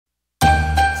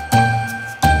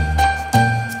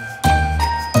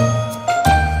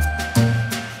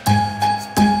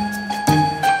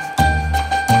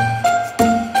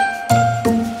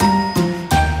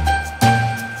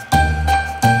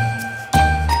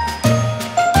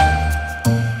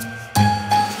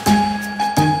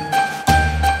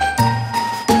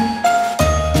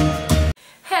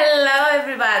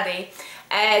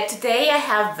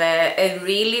have a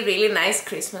really nice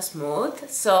Christmas mood,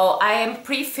 so I am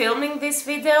pre-filming this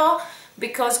video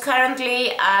because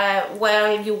currently,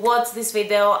 while you watch this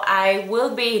video, I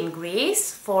will be in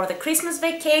Greece for the Christmas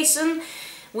vacation.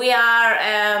 We are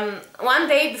one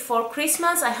day before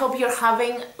Christmas. I hope you're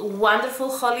having wonderful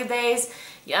holidays.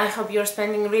 I hope you're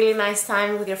spending really nice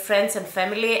time with your friends and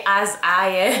family, as I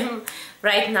am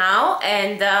right now.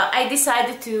 And I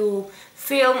decided to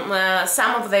film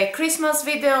some of the Christmas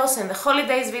videos and the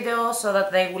holidays videos so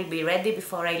that they will be ready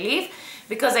before I leave,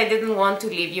 because I didn't want to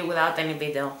leave you without any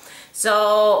video.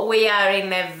 So we are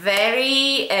in a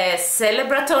very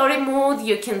celebratory mood.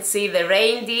 You can see the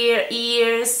reindeer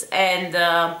ears, and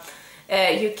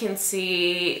you can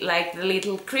see like the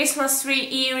little Christmas tree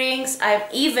earrings. I'm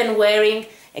even wearing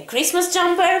a Christmas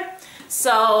jumper.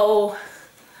 So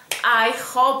I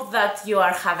hope that you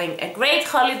are having a great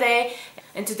holiday.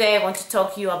 And today I want to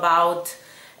talk to you about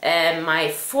my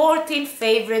 14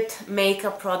 favorite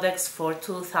makeup products for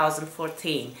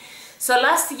 2014. So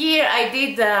last year I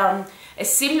did a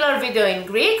similar video in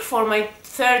Greek for my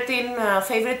 13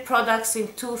 favorite products in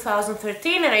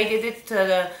 2013, and I did it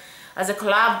as a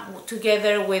collab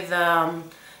together with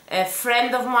a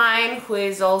friend of mine who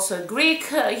is also a Greek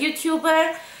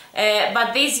YouTuber.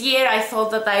 But this year I thought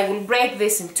that I will break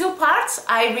this in two parts.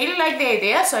 I really like the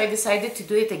idea, so I decided to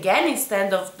do it again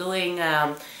instead of doing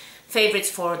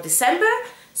favorites for December.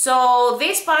 So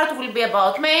this part will be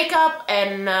about makeup,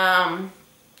 and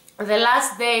the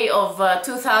last day of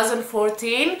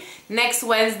 2014, next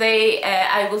Wednesday,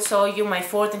 I will show you my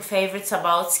 14 favorites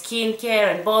about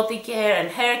skincare and body care and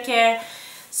hair care.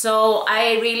 So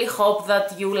I really hope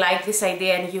that you like this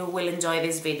idea and you will enjoy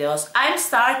these videos. I'm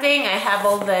starting, I have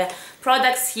all the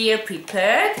products here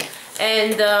prepared,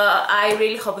 and I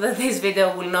really hope that this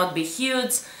video will not be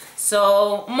huge.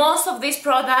 So most of these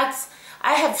products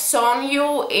I have shown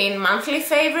you in monthly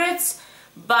favorites,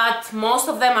 but most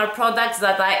of them are products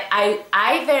that I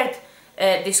either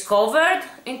discovered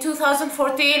in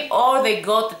 2014 or they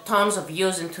got tons of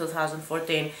views in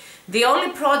 2014. The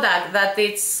only product that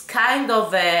it's kind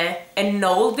of an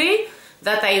oldie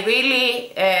that I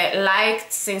really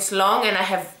liked since long, and I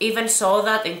have even saw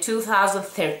that in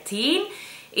 2013,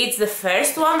 it's the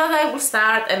first one that I will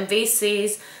start, and this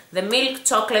is the Milk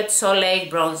Chocolate Soleil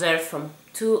bronzer from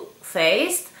Too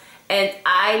Faced, and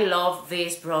I love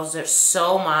this bronzer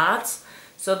so much.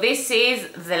 So this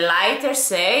is the lighter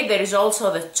shade. There is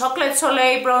also the Chocolate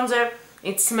Soleil bronzer.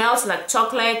 It smells like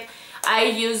chocolate. I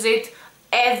use it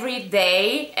every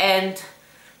day, and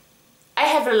I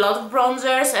have a lot of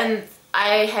bronzers, and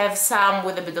I have some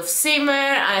with a bit of shimmer.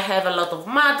 I have a lot of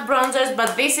matte bronzers,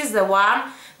 but this is the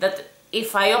one that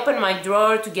if I open my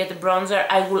drawer to get a bronzer,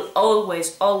 I will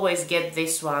always get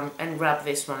this one and grab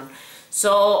this one.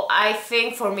 So I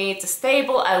think for me it's a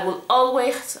staple. I will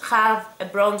always have a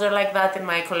bronzer like that in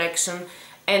my collection,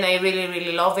 and I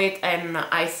really love it, and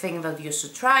I think that you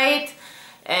should try it.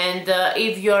 And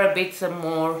if you're a bit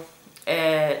more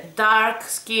dark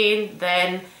skin,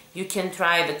 then you can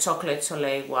try the Chocolate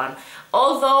Soleil one.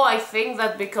 Although I think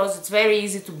that because it's very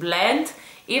easy to blend,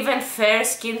 even fair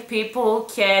skinned people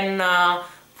can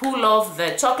pull off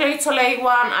the Chocolate Soleil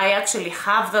one. I actually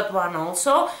have that one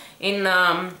also in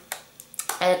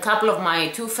a couple of my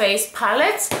Too Faced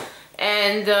palettes,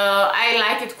 and I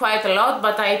like it quite a lot,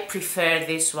 but I prefer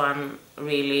this one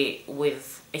really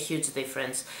with a huge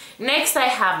difference. Next I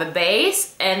have a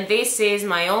base, and this is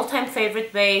my all-time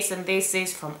favorite base, and this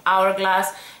is from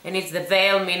Hourglass, and it's the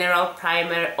Veil Mineral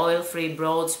Primer Oil-Free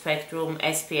Broad Spectrum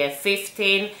SPF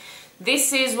 15.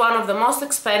 This is one of the most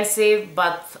expensive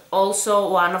but also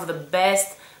one of the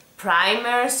best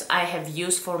primers I have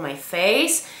used for my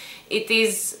face. It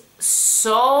is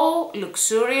so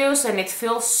luxurious and it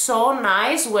feels so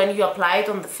nice when you apply it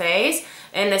on the face,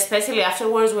 and especially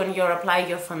afterwards when you're applying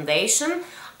your foundation.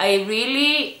 I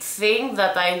really think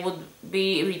that I would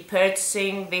be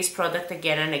repurchasing this product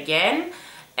again and again,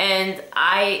 and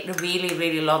I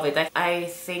really love it. I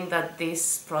think that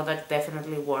this product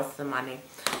definitely worth the money.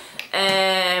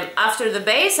 After the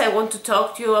base, I want to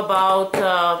talk to you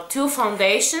about two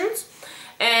foundations.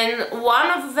 And one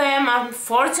of them,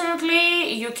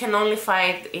 unfortunately, you can only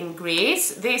find in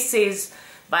Greece. This is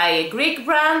by a Greek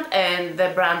brand, and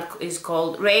the brand is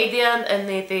called Radiant, and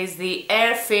it is the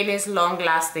Air Finish Long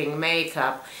Lasting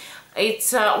Makeup.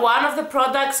 It's one of the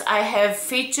products I have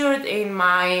featured in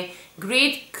my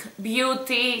Greek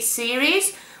Beauty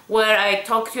series, where I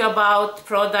talk to you about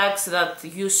products that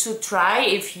you should try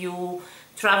if you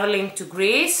traveling to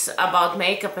Greece, about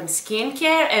makeup and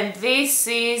skincare, and this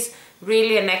is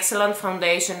Really an excellent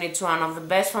foundation. It's one of the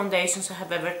best foundations I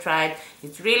have ever tried.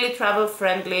 It's really travel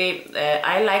friendly.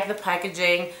 I like the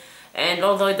packaging, and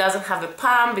although it doesn't have a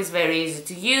pump, it's very easy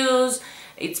to use.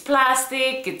 It's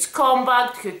plastic, it's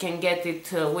compact, you can get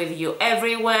it with you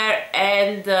everywhere,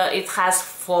 and it has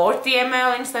 40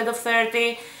 ml instead of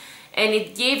 30, and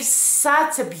it gives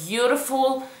such a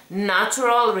beautiful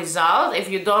natural result. If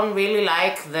you don't really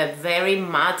like the very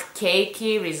matte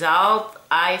cakey result,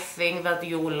 I think that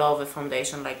you will love a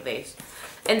foundation like this.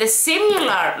 And a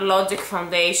similar logic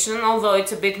foundation, although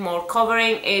it's a bit more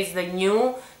covering, is the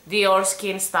new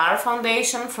DiorSkin Star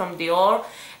Foundation from Dior,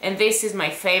 and this is my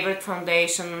favorite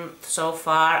foundation so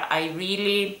far. I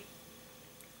really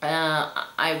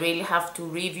have to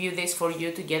review this for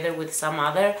you together with some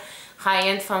other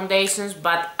high-end foundations,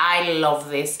 but I love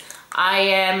this. I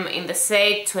am in the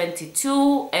shade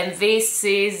 22, and this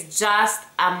is just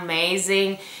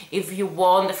amazing if you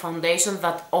want a foundation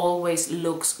that always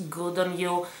looks good on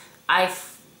you. I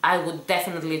would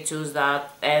definitely choose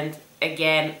that, and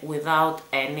again, without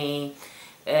any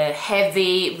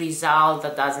heavy result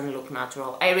that doesn't look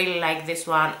natural. I really like this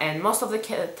one, and most of the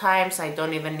times I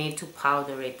don't even need to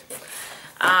powder it.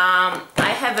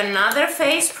 I have another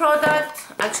face product.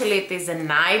 Actually, it is an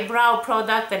eyebrow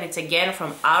product, and it's again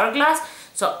from Hourglass.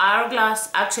 So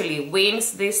Hourglass actually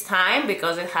wins this time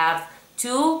because it has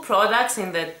 2 products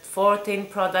in the 14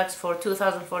 products for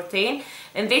 2014,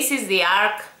 and this is the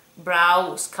Arc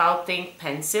Brow Sculpting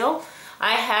Pencil.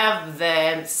 I have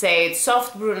the shade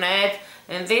Soft Brunette,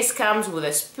 and this comes with a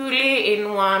spoolie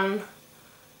in one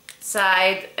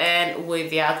side and with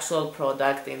the actual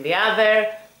product in the other,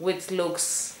 which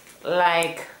looks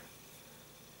like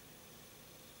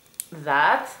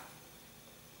that.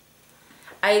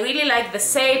 I really like the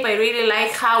shape. I really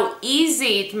like how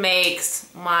easy it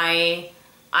makes my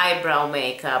eyebrow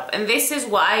makeup, and this is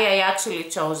why I actually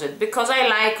chose it, because I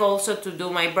like also to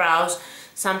do my brows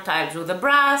sometimes with a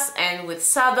brush and with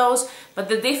shadows, but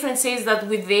the difference is that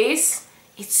with this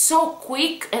it's so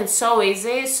quick and so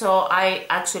easy, so I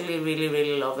actually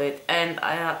really love it, and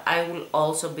I will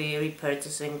also be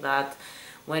repurchasing that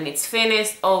when it's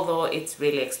finished, although it's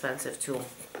really expensive too.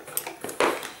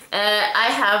 I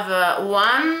have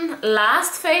one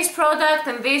last face product,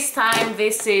 and this time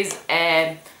this is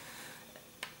a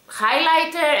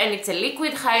highlighter, and it's a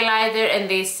liquid highlighter, and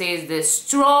this is the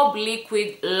Strobe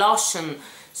Liquid Lotion.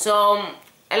 So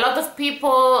a lot of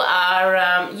people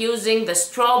are using the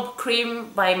Strobe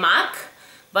Cream by MAC,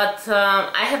 but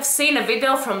I have seen a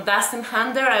video from Dustin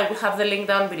Hunter. I will have the link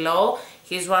down below.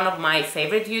 He's one of my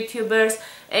favorite YouTubers,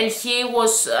 and he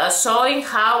was showing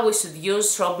how we should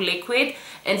use strobe liquid,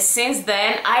 and since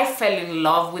then I fell in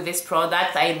love with this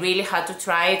product. I really had to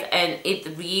try it, and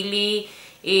it really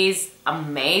is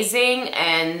amazing,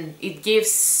 and it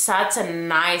gives such a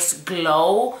nice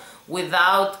glow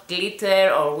without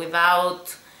glitter or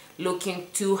without looking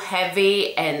too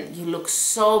heavy, and you look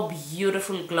so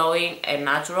beautiful, glowing and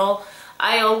natural.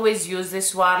 I always use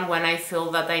this one when I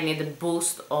feel that I need a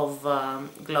boost of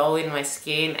glow in my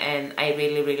skin, and I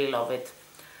really love it.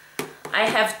 I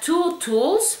have 2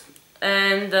 tools,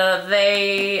 and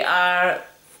they are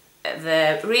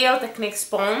the Real Technique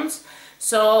sponge.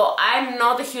 So I'm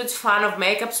not a huge fan of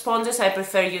makeup sponges. I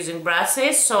prefer using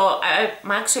brushes, so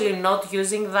I'm actually not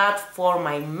using that for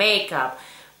my makeup,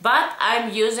 but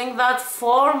I'm using that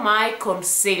for my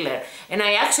concealer, and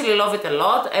I actually love it a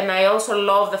lot, and I also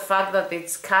love the fact that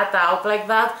it's cut out like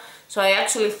that. So I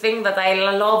actually think that I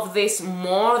love this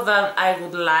more than I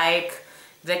would like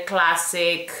the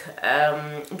classic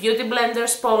Beauty Blender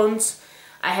sponge.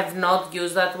 I have not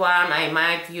used that one. I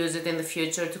might use it in the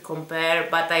future to compare,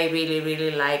 but I really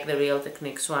like the Real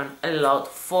Techniques one a lot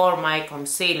for my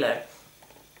concealer.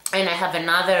 And I have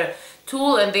another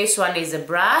tool, and this one is a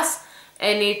brush,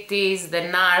 and it is the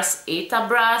Nars Ita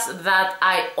brush that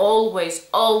I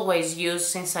always use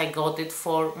since I got it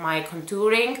for my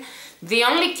contouring. The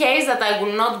only case that I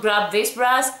will not grab this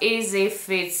brush is if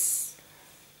it's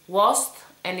washed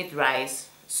and it dries.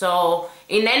 So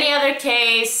in any other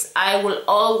case, I will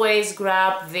always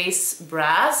grab this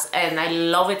brush, and I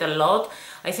love it a lot.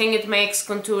 I think it makes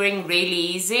contouring really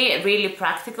easy, really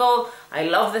practical. I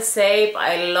love the shape,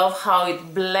 I love how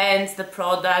it blends the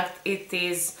product. It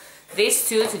is these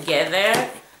two together,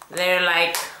 they're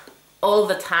like all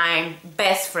the time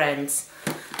best friends.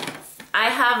 I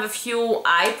have a few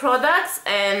eye products,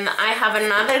 and I have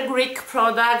another Greek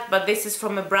product, but this is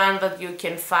from a brand that you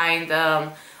can find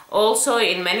also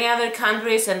in many other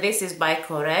countries, and this is by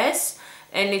Korres,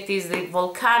 and it is the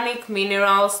Volcanic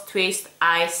Minerals Twist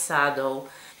Eyeshadow.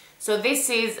 So this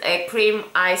is a cream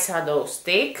eyeshadow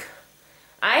stick.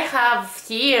 I have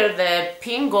here the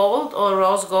pink gold or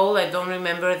rose gold, I don't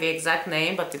remember the exact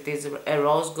name, but it is a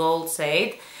rose gold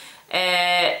shade,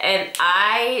 and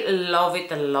I love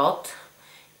it a lot.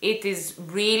 It is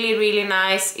really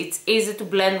nice. It's easy to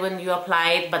blend when you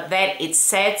apply it, but then it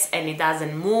sets and it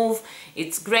doesn't move.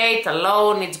 It's great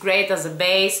alone, it's great as a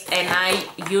base, and I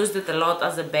used it a lot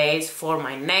as a base for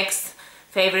my next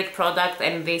favorite product,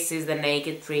 and this is the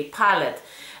Naked Tree palette.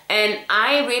 And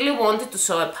I really wanted to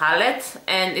sew a palette,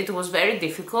 and it was very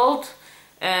difficult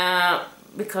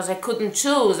because I couldn't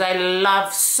choose. I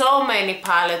love so many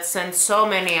palettes and so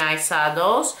many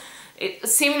eyeshadows.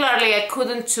 Similarly, I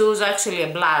couldn't choose actually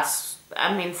a blush.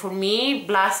 I mean, for me,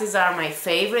 blushes are my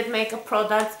favorite makeup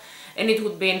product, and it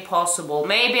would be impossible.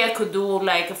 Maybe I could do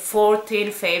like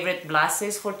 14 favorite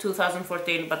blushes for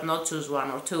 2014, but not choose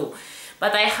one or two.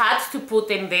 But I had to put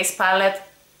in this palette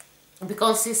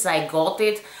because since I got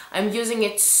it, I'm using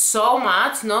it so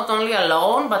much, not only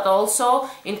alone, but also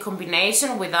in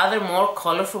combination with other more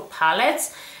colorful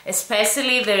palettes.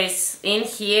 Especially there is in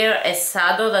here a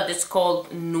shadow that is called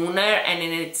Nooner, and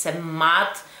it's a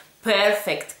matte,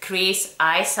 perfect crease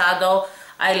eyeshadow.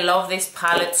 I love this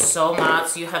palette so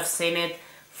much. You have seen it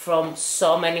from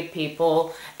so many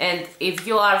people, and if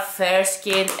you are fair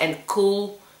skinned and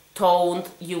cool toned,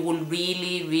 you will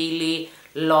really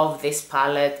love this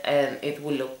palette, and it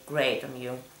will look great on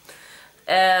you.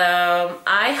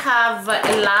 I have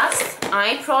a last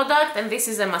eye product, and this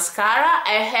is a mascara.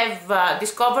 I have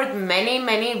discovered many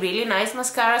really nice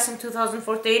mascaras in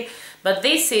 2014, but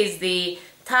this is the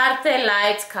Tarte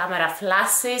Light Camera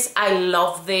Flashes. I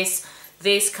love this.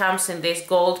 This comes in this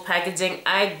gold packaging.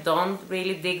 I don't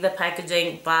really dig the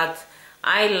packaging, but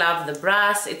I love the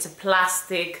brush. It's a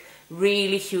plastic,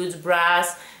 really huge brush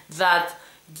that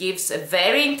gives a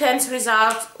very intense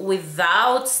result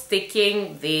without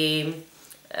sticking the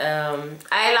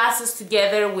eyelashes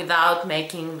together, without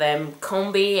making them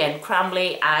comby and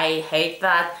crumbly. I hate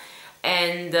that.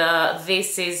 And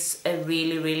this is a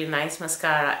really nice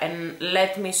mascara, and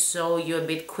let me show you a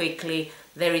bit quickly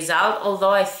the result,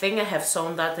 although I think I have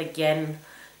shown that again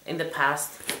in the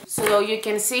past. So you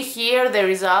can see here the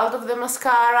result of the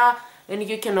mascara, and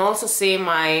you can also see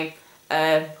my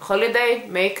holiday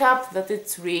makeup, that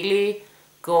it's really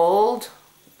gold.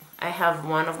 I have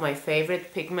one of my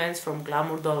favorite pigments from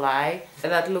Glamour Doll Eye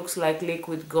that looks like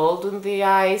liquid gold on the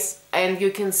eyes, and you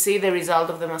can see the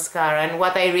result of the mascara. And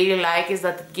what I really like is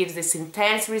that it gives this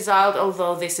intense result,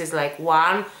 although this is like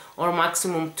 1 or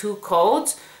maximum 2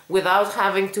 coats, without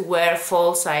having to wear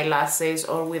false eyelashes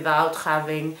or without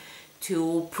having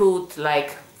to put like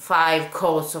 5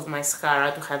 coats of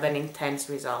mascara to have an intense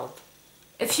result.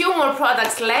 A few more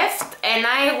products left, and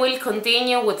I will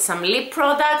continue with some lip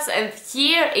products. And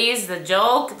here is the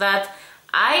joke that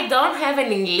I don't have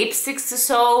any lipsticks to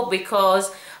sew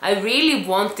because I really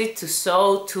wanted to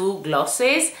sew 2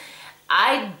 glosses.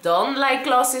 I don't like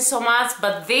glosses so much,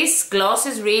 but these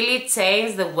glosses really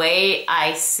changed the way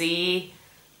I see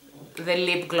the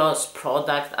lip gloss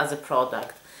product as a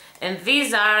product. And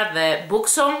these are the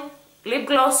Buxom lip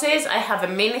glosses. I have a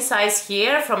mini size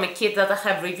here from a kit that I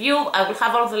have reviewed. I will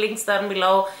have all the links down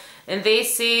below. And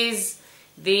this is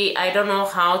the, I don't know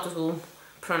how to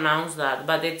pronounce that,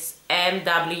 but it's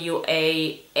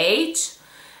MWAH.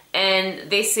 And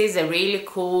this is a really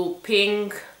cool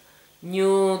pink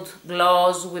nude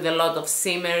gloss with a lot of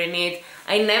shimmer in it.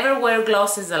 I never wear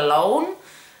glosses alone.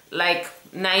 Like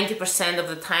 90% of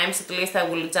the times at least I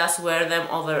will just wear them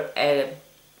over a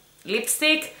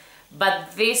lipstick.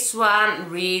 But this one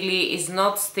really is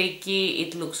not sticky,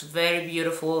 it looks very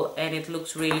beautiful, and it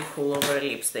looks really cool over a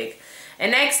lipstick.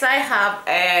 And next I have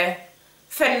a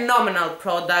phenomenal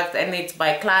product, and it's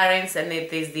by Clarins, and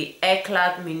it is the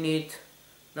Eclat Minute.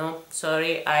 No,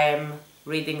 sorry, I am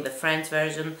reading the French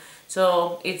version.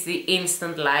 So it's the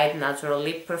Instant Light Natural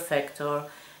Lip Perfector,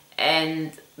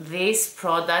 and this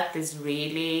product is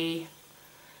really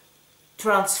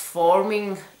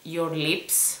transforming your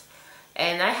lips.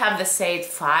 And I have the shade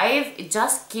 5. It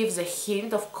just gives a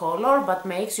hint of color but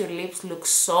makes your lips look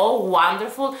so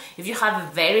wonderful. If you have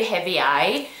a very heavy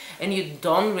eye and you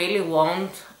don't really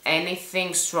want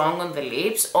anything strong on the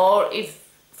lips, or if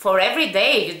for every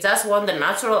day you just want a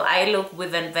natural eye look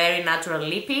with a very natural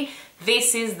lippy,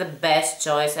 this is the best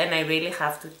choice, and I really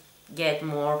have to get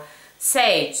more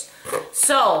shades.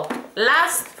 So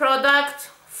last product,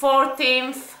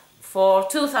 14th for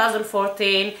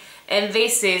 2014, and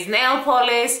this is nail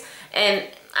polish, and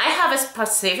I have a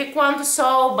specific one to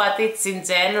sew, but it's in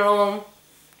general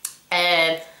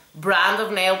a brand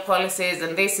of nail polishes,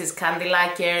 and this is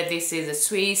Cadillacquer. This is a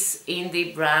Swiss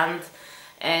indie brand,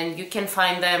 and you can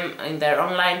find them in their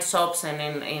online shops and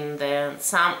in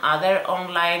some other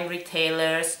online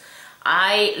retailers.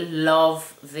 I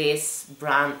love this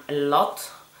brand a lot.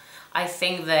 I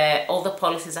think that all the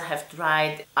policies I have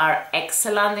tried are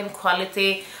excellent in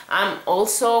quality. I'm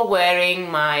also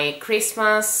wearing my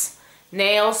Christmas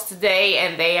nails today,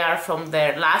 and they are from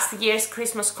their last year's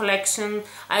Christmas collection.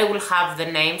 I will have the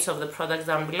names of the products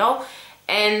down below.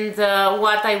 And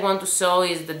what I want to show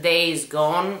is the Days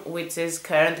Gone, which is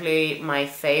currently my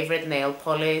favorite nail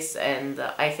polish, and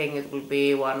I think it will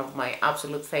be one of my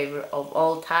absolute favorite of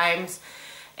all times.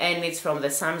 And it's from the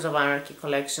Sons of Anarchy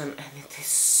collection, and it is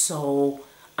so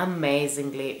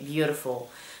amazingly beautiful.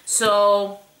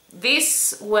 So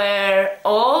these were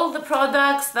all the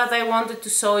products that I wanted to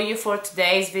show you for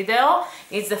today's video.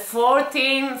 It's the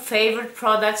 14 favorite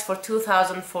products for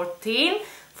 2014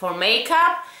 for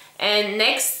makeup. And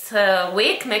next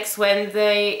week, next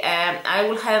Wednesday, I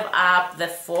will have up the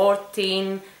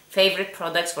 14 favorite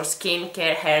products for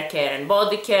skincare, hair care and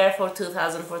body care for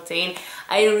 2014.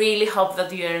 I really hope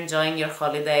that you're enjoying your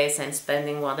holidays and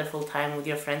spending wonderful time with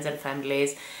your friends and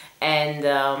families.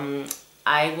 And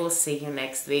I will see you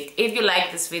next week. If you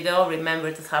like this video,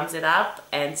 remember to thumbs it up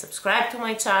and subscribe to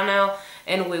my channel.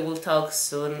 And we will talk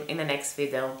soon in the next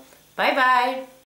video. Bye bye!